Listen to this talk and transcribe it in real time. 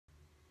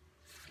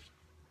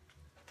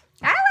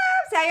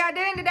how y'all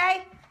doing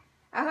today?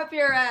 I hope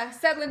you're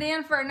settling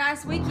in for a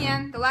nice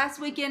weekend, the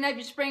last weekend of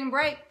your spring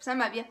break, some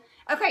of you.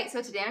 Okay,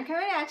 so today I'm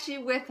coming at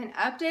you with an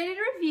updated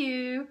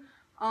review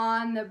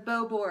on the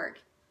Beaubourg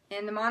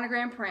in the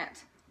monogram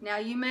print. Now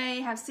you may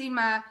have seen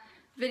my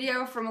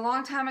video from a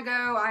long time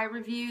ago. I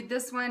reviewed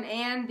this one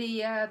and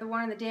the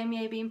one in the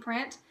damier beam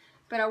print,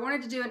 but I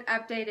wanted to do an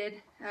updated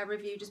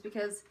review just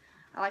because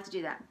I like to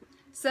do that.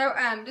 So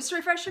just to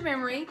refresh your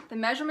memory, the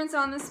measurements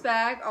on this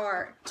bag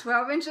are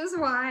 12 inches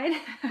wide,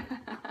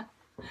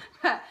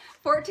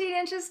 14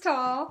 inches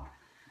tall,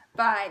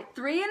 by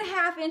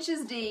 3.5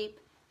 inches deep,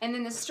 and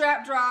then the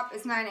strap drop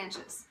is 9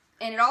 inches.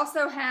 And it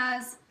also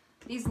has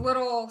these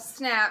little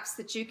snaps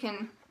that you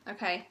can,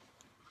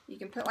 you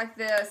can put like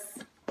this,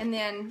 and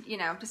then, you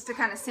know, just to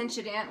kind of cinch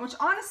it in, which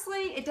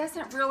honestly, it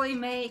doesn't really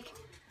make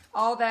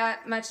all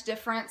that much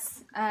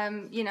difference.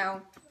 You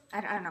know, I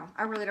don't know.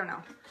 I really don't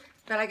know.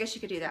 But I guess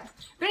you could do that.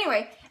 But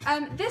anyway,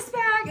 this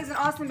bag is an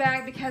awesome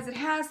bag because it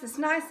has this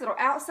nice little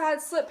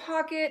outside slip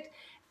pocket.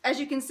 As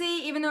you can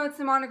see, even though it's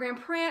a monogram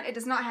print, it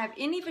does not have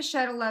any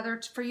vachetta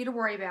leather for you to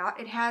worry about.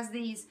 It has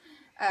these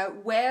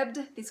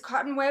these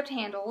cotton webbed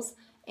handles,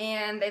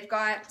 and they've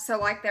got, so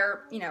like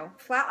they're, you know,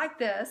 flat like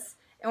this,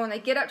 and when they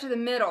get up to the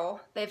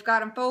middle, they've got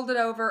them folded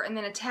over and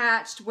then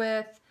attached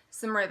with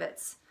some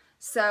rivets.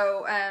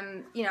 So,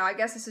 you know, I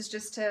guess this is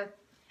just to,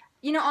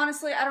 you know,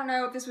 honestly, I don't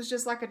know if this was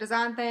just like a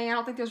design thing. I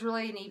don't think there's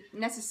really any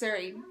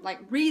necessary, like,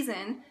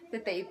 reason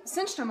that they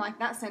cinched them like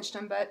that,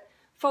 but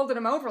folded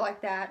them over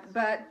like that.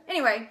 But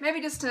anyway,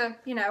 maybe just to,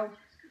 you know,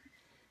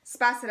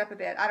 spice it up a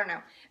bit. I don't know.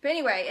 But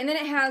anyway, and then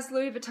it has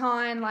Louis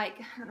Vuitton, like,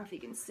 I don't know if you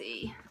can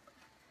see.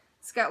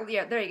 It's got,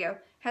 yeah, there you go.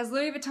 Has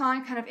Louis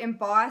Vuitton kind of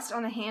embossed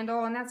on the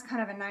handle, and that's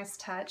kind of a nice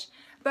touch.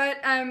 But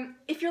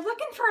if you're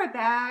looking for a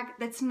bag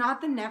that's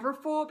not the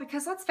Neverfull,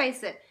 because let's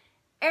face it,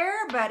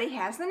 everybody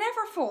has the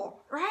Neverfull,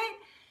 right?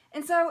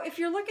 And so if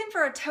you're looking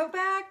for a tote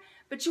bag,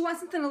 but you want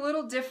something a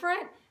little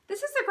different, this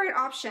is a great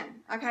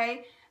option,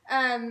 okay?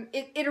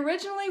 It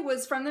originally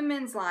was from the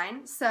men's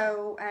line,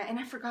 so, and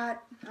I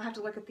forgot, I'll have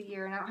to look at the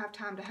year, and I don't have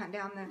time to hunt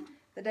down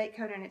the date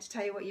code in it to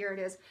tell you what year it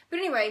is. But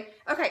anyway,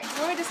 okay,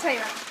 let me just tell you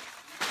that.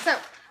 So,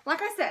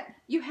 like I said,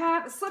 you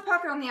have a slip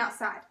pocket on the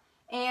outside,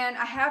 and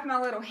I have my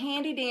little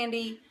handy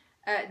dandy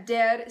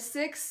dead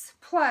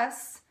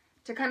 6+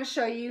 to kind of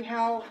show you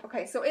how,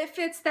 okay, so it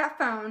fits that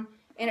phone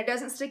and it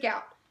doesn't stick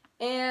out.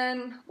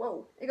 And,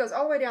 whoa, it goes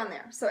all the way down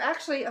there. So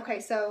actually,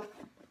 okay, so,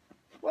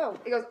 whoa,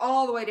 it goes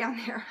all the way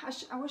down there.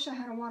 I wish I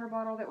had a water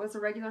bottle that was a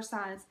regular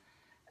size.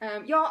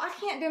 Y'all, I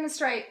can't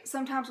demonstrate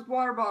sometimes with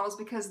water bottles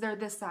because they're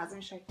this size. Let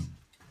me show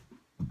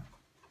you.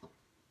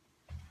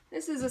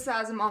 This is the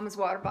size of Mama's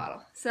water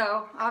bottle.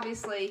 So,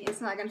 obviously,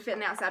 it's not going to fit in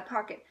the outside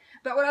pocket.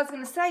 But what I was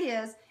going to say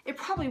is, it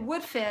probably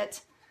would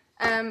fit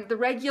the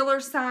regular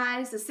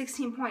size, the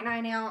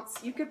 16.9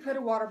 ounce. You could put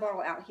a water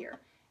bottle out here.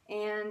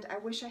 And I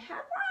wish I had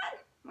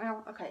one.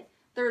 Well, okay.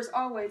 There's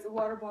always a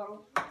water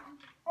bottle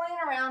laying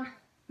around,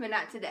 but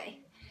not today.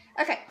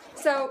 Okay,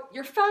 so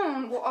your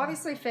phone will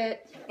obviously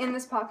fit in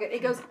this pocket.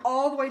 It goes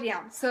all the way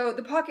down. So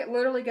the pocket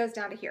literally goes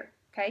down to here,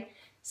 okay?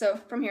 So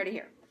from here to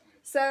here.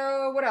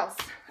 So what else?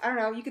 I don't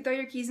know. You could throw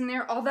your keys in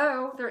there,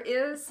 although there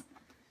is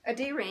a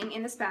D-ring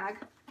in this bag.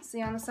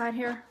 See on the side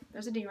here?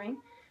 There's a D-ring,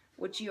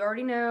 which you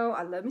already know.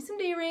 I love me some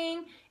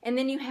D-ring. And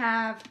then you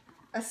have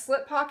a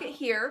slip pocket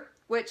here,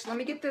 which, let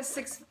me get this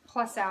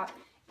 6+ out.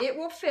 It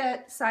will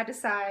fit side to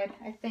side,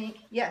 I think.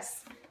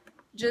 Yes.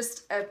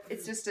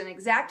 It's just an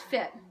exact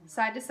fit,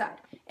 side to side.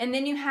 And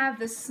then you have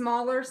this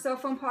smaller cell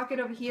phone pocket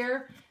over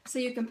here, so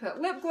you can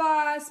put lip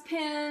gloss,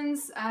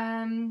 pens,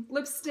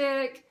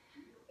 lipstick,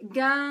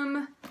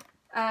 gum.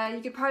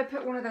 You could probably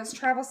put one of those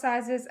travel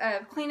sizes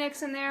of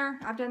Kleenex in there.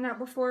 I've done that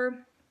before.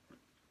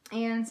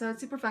 And so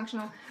it's super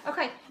functional.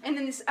 Okay, and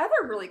then this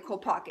other really cool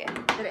pocket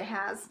that it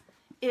has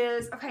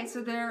is, okay,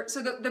 so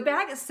the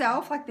bag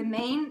itself, like the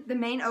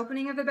main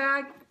opening of the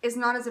bag is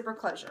not a zipper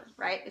closure,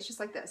 right? It's just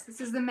like this. This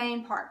is the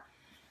main part.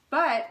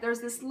 But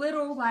there's this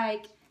little,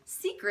 like,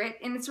 secret,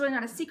 and it's really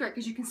not a secret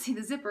because you can see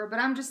the zipper, but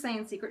I'm just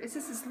saying secret. It's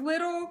just this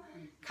little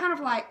kind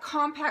of like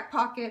compact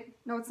pocket.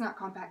 No, it's not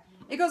compact.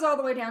 It goes all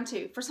the way down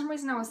too. For some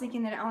reason I was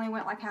thinking that it only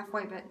went like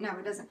halfway, but no,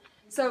 it doesn't.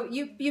 So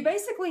you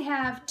basically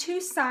have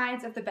two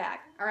sides of the bag,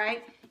 all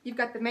right? You've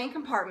got the main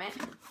compartment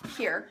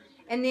here,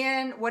 and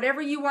then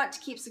whatever you want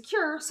to keep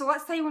secure. So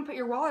let's say you want to put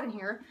your wallet in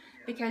here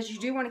because you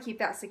do want to keep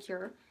that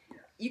secure.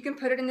 You can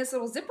put it in this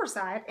little zipper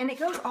side, and it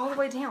goes all the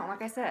way down,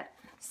 like I said.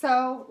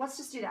 So let's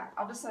just do that.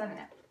 I'll just set it in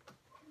it.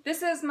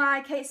 This is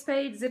my Kate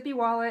Spade Zippy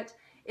wallet.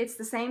 It's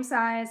the same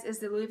size as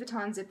the Louis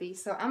Vuitton Zippy.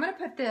 So I'm going to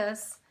put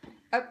this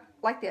up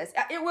like this.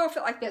 It will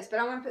fit like this, but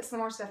I want to put some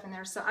more stuff in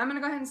there. So I'm going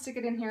to go ahead and stick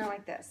it in here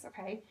like this,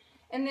 okay?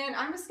 And then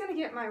I'm just going to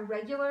get my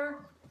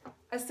regular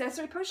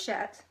accessory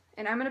pochette,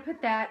 and I'm going to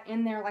put that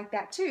in there like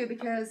that too,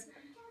 because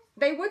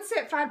they would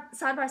sit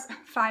side by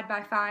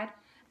side.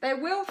 They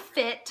will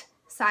fit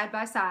side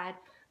by side,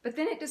 but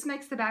then it just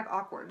makes the bag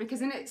awkward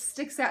because then it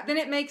sticks out. Then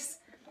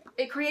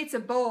it creates a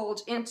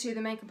bulge into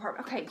the main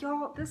compartment. Okay,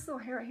 y'all, this little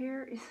hair right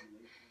here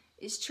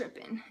is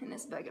tripping and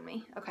it's bugging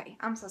me. Okay,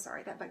 I'm so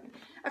sorry, that bugged me.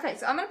 Okay,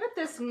 so I'm gonna put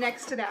this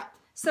next to that.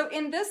 So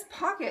in this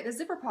pocket, the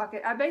zipper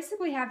pocket, I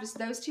basically have just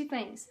those two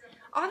things.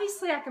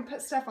 Obviously, I can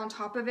put stuff on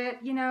top of it,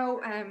 you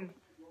know,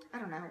 I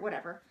don't know,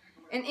 whatever.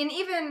 And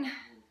even,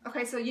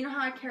 okay, so you know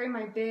how I carry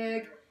my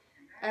big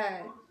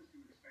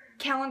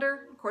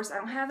calendar? Of course, I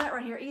don't have that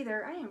right here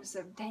either. I am just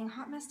a dang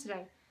hot mess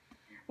today.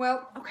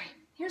 Well, okay,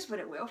 here's what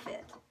it will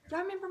fit. Do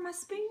I remember my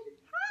spoon?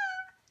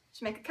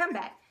 Should make a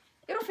comeback.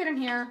 It'll fit in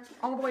here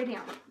all the way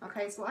down.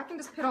 Okay, so I can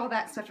just put all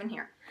that stuff in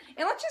here.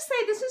 And let's just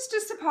say this is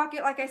just a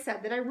pocket, like I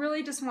said, that I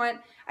really just want,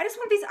 I just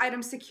want these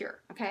items secure.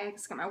 Okay,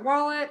 it's got my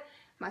wallet,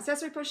 my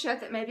accessory pochette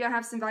that maybe I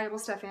have some valuable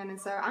stuff in, and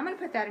so I'm gonna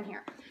put that in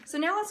here. So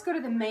now let's go to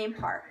the main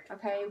part,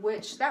 okay,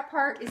 which that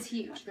part is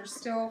huge. There's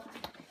still,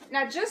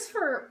 now just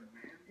for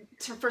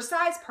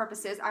size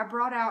purposes, I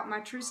brought out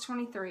my Truce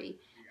 23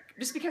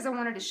 just because I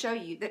wanted to show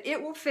you that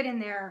it will fit in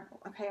there,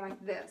 okay,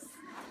 like this.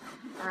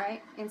 All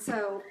right, and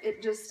so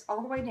it just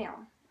all the way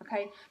down,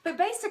 okay? But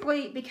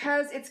basically,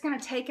 because it's going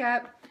to take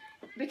up,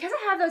 because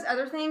I have those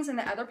other things in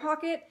the other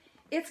pocket,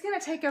 it's going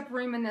to take up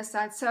room in this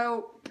side.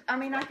 So, I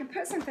mean, I can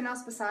put something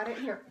else beside it.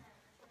 Here,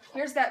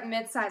 here's that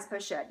mid-size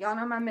pochette. Y'all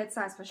know my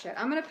mid-size pochette.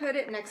 I'm going to put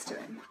it next to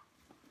it.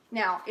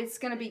 Now, it's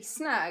going to be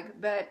snug,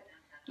 but,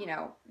 you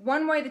know,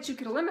 one way that you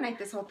could eliminate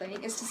this whole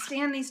thing is to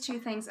stand these two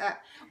things up.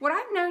 What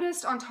I've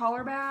noticed on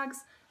taller bags,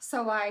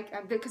 so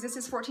like, because this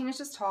is 14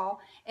 inches tall,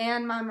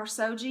 and my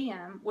Merceau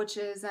GM, which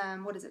is,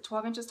 what is it,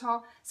 12 inches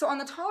tall? So on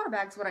the taller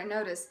bags, what I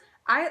notice,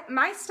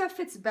 my stuff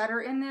fits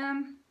better in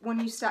them when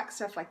you stack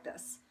stuff like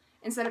this.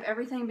 Instead of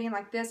everything being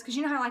like this, because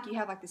you know how like you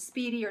have like the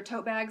Speedy or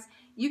tote bags,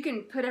 you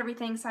can put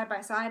everything side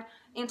by side.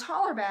 In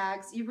taller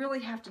bags, you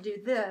really have to do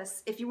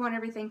this if you want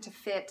everything to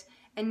fit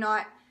and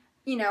not,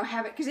 you know,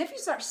 have it, because if you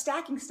start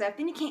stacking stuff,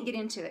 then you can't get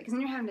into it, because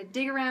then you're having to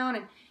dig around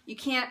and you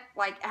can't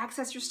like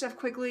access your stuff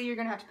quickly. You're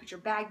gonna have to put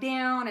your bag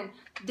down and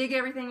dig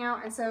everything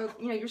out, and so,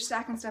 you know, you're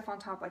stacking stuff on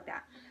top like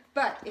that.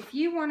 But if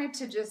you wanted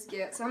to just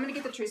get, so I'm gonna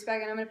get the Truce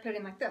bag and I'm gonna put it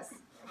in like this.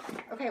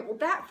 Okay, well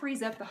that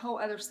frees up the whole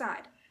other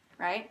side,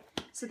 right?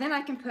 So then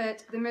I can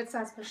put the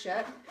mid-size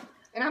pochette,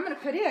 and I'm gonna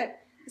put it,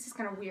 this is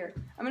kind of weird,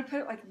 I'm gonna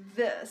put it like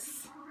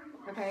this,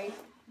 okay?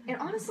 And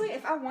honestly,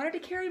 if I wanted to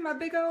carry my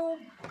big old,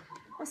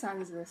 what size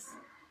is this?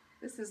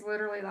 This is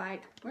literally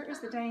like, where is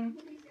the dang?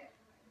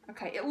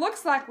 Okay, it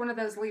looks like one of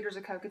those liters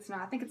of Coke. It's not.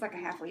 I think it's like a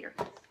 ½ liter.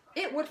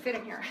 It would fit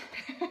in here.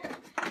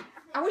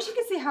 I wish you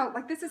could see how,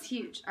 like, this is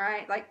huge, all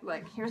right? Like,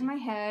 look, here's my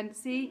head.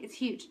 See? It's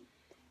huge.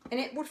 And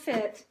it would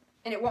fit,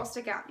 and it won't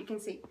stick out. You can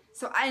see.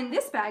 So in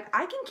this bag,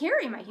 I can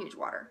carry my huge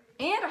water.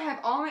 And I have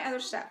all my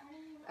other stuff.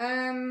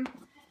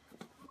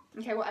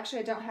 Okay, well, actually,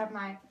 I don't have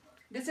my,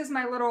 this is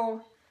my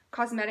little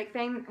cosmetic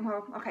thing.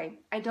 Well, okay,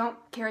 I don't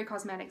carry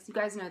cosmetics. You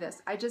guys know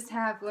this. I just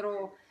have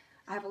little,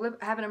 I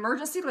have an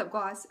emergency lip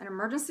gloss, an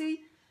emergency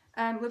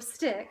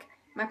lipstick,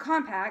 my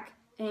compact,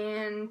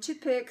 and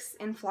toothpicks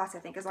and floss, I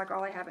think, is like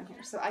all I have in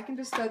here. So I can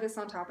just throw this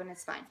on top and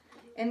it's fine.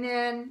 And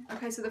then,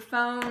 okay, so the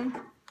phone,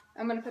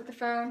 I'm going to put the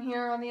phone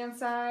here on the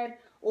inside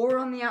or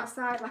on the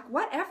outside, like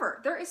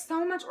whatever. There is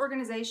so much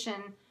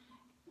organization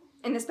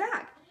in this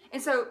bag.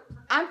 And so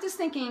I'm just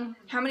thinking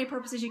how many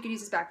purposes you could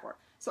use this bag for.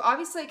 So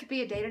obviously it could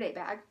be a day-to-day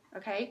bag,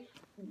 okay?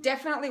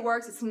 Definitely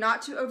works. It's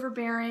not too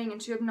overbearing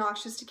and too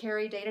obnoxious to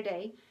carry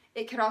day-to-day.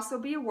 It could also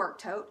be a work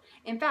tote.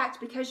 In fact,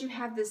 because you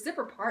have this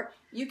zipper part,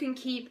 you can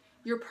keep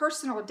your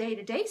personal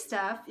day-to-day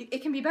stuff.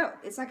 It can be both.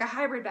 It's like a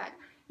hybrid bag.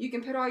 You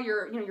can put all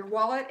your, you know, your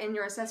wallet and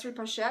your accessory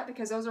pochette,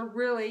 because those are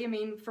really, I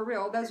mean, for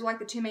real, those are like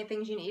the two main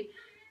things you need.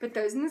 Put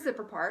those in the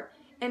zipper part,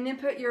 and then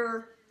put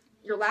your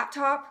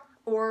laptop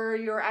or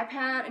your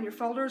iPad and your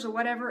folders or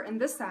whatever in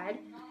this side,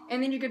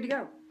 and then you're good to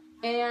go.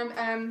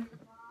 And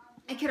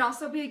it could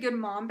also be a good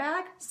mom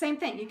bag. Same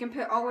thing. You can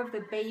put all of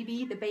the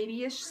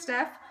babyish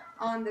stuff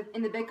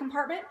in the big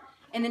compartment,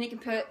 and then you can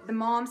put the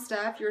mom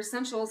stuff, your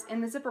essentials,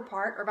 in the zipper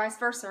part, or vice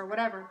versa, or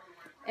whatever.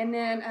 And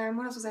then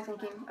what else was I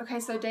thinking? Okay,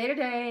 so day to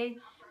day,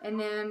 and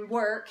then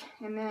work,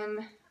 and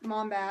then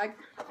mom bag,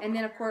 and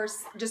then of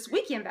course just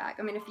weekend bag.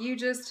 I mean, if you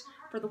just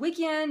for the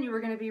weekend you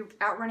were going to be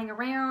out running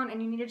around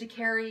and you needed to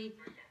carry,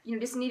 you know,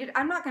 just needed,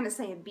 I'm not going to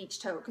say a beach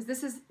tote, because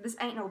this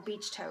ain't no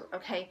beach tote,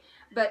 okay?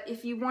 But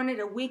if you wanted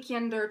a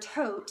weekender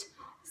tote,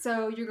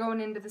 so you're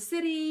going into the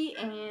city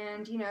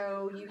and, you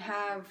know, you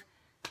have,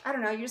 I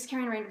don't know, you're just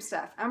carrying random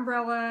stuff,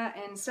 umbrella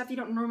and stuff you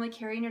don't normally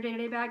carry in your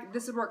day-to-day bag,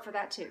 this would work for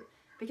that too,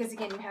 because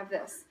again, you have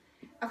this.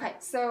 Okay,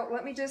 so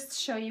let me just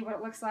show you what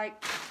it looks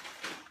like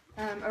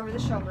over the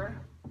shoulder.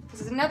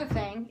 This is another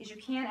thing, is you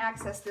can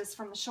access this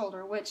from the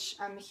shoulder, which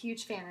I'm a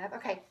huge fan of.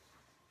 Okay,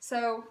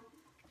 so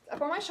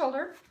up on my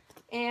shoulder,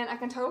 and I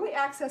can totally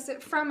access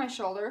it from my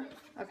shoulder.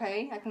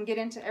 Okay, I can get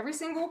into every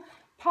single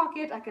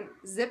pocket. I can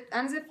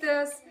unzip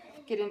this,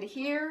 get into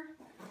here,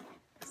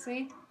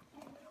 see,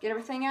 get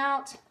everything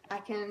out. I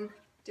can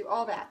do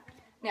all that.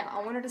 Now,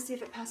 I wanted to see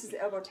if it passes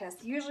the elbow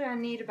test. Usually I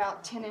need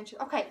about 10 inches.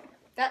 Okay,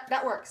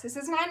 that works. This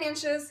is 9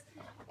 inches,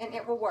 and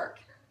it will work.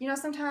 You know,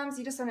 sometimes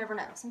you just don't ever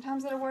know.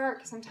 Sometimes it'll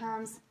work,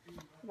 sometimes it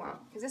won't.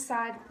 Because this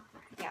side,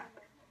 yeah.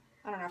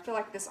 I don't know, I feel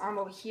like this arm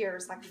over here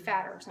is like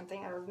fatter or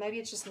something, or maybe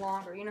it's just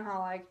longer. You know how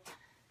like,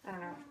 I don't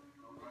know,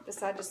 this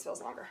side just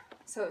feels longer.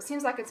 So it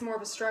seems like it's more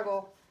of a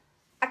struggle.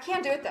 I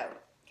can do it though,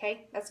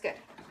 okay, that's good.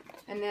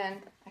 And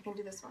then I can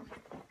do this one.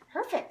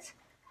 Perfect.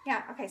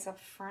 Yeah, okay, so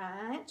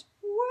front,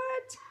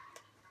 what?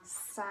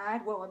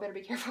 Side, whoa, I better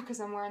be careful because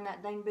I'm wearing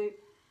that dang boot.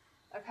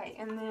 Okay,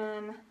 and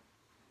then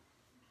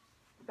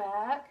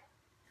back.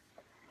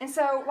 And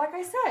so, like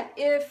I said,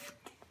 if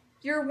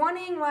you're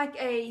wanting like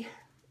a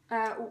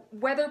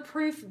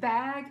weatherproof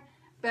bag,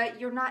 but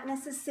you're not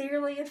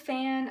necessarily a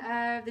fan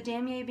of the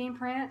damier bean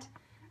print,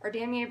 or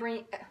damier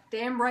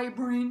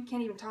bean,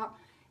 can't even talk,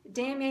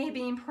 damier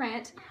bean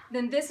print,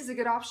 then this is a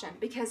good option,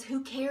 because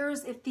who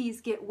cares if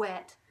these get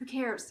wet? Who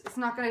cares? It's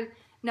not gonna,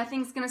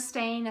 nothing's gonna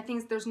stain,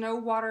 there's no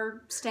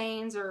water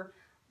stains or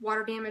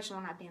water damage, well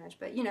not damage,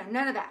 but you know,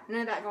 none of that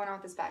going on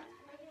with this bag.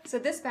 So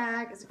this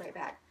bag is a great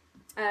bag.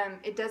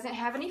 It doesn't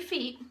have any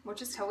feet,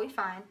 which is totally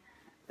fine,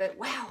 but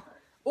wow.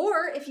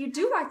 Or if you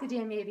do like the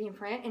damier bean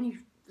print and you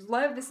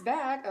love this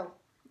bag, oh,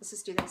 let's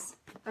just do this,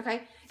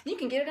 okay? You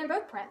can get it in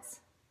both prints.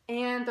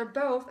 And they're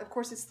both, of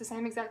course it's the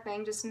same exact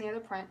thing, just in the other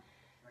print.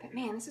 But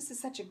man, this is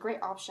such a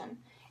great option.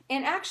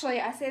 And actually,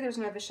 I say there's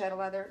no vachetta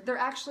leather. There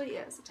actually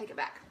is, I'll take it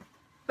back.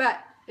 But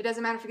it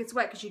doesn't matter if it gets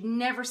wet because you'd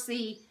never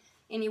see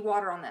any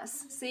water on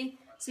this, see?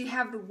 So you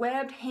have the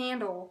webbed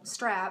handle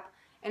strap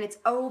and it's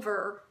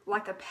over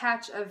like a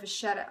patch of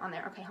vachetta on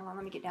there. Okay, hold on,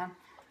 let me get down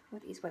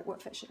with these. Wait,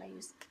 what foot should I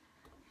use?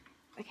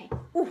 Okay.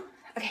 Ooh,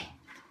 okay.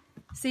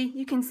 See,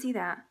 you can see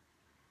that.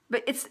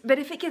 But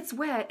if it gets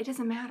wet, it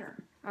doesn't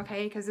matter,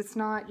 okay? Because it's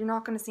not, you're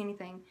not going to see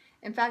anything.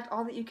 In fact,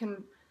 all that you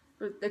can,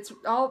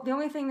 the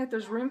only thing that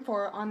there's room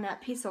for on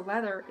that piece of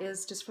leather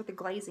is just for the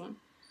glazing.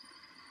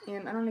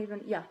 And I don't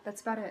even, yeah,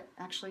 that's about it,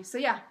 actually. So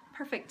yeah,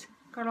 perfect.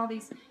 Got all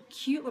these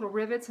cute little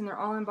rivets, and they're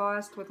all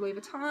embossed with Louis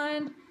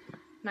Vuitton.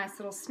 Nice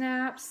little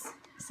snaps.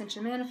 Cinch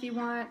them in if you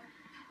want.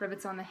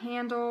 Rivets on the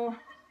handle.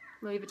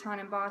 Louis Vuitton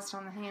embossed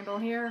on the handle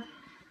here.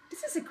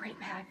 This is a great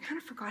bag. I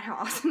kind of forgot how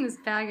awesome this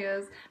bag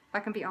is, if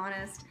I can be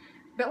honest.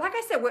 But like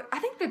I said, I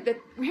think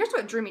that here's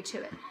what drew me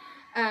to it.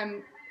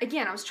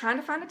 Again, I was trying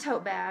to find a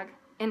tote bag,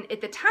 and at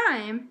the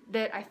time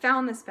that I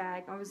found this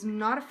bag, I was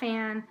not a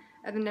fan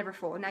of the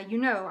Neverfull. Now, you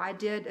know, I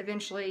did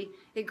eventually,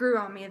 it grew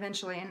on me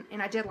eventually,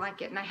 and I did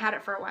like it, and I had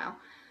it for a while.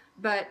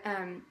 But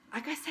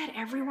like I said,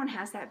 everyone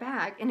has that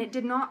bag, and it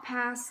did not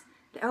pass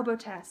the elbow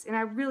test, and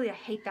I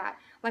hate that.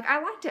 Like,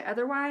 I liked it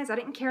otherwise. I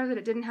didn't care that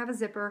it didn't have a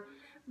zipper.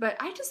 But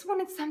I just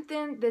wanted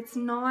something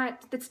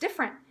that's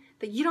different,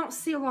 that you don't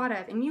see a lot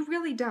of, and you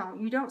really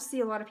don't. You don't see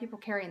a lot of people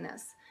carrying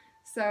this.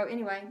 So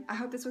anyway, I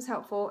hope this was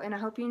helpful, and I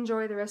hope you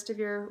enjoy the rest of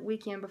your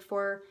weekend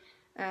before,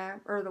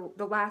 or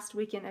the last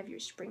weekend of your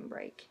spring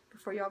break,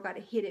 before y'all got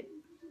to hit it,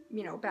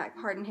 you know, back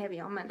hard and heavy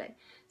on Monday.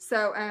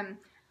 So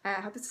I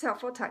hope this was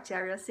helpful. Talk to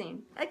y'all real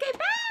soon. Okay,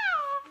 bye!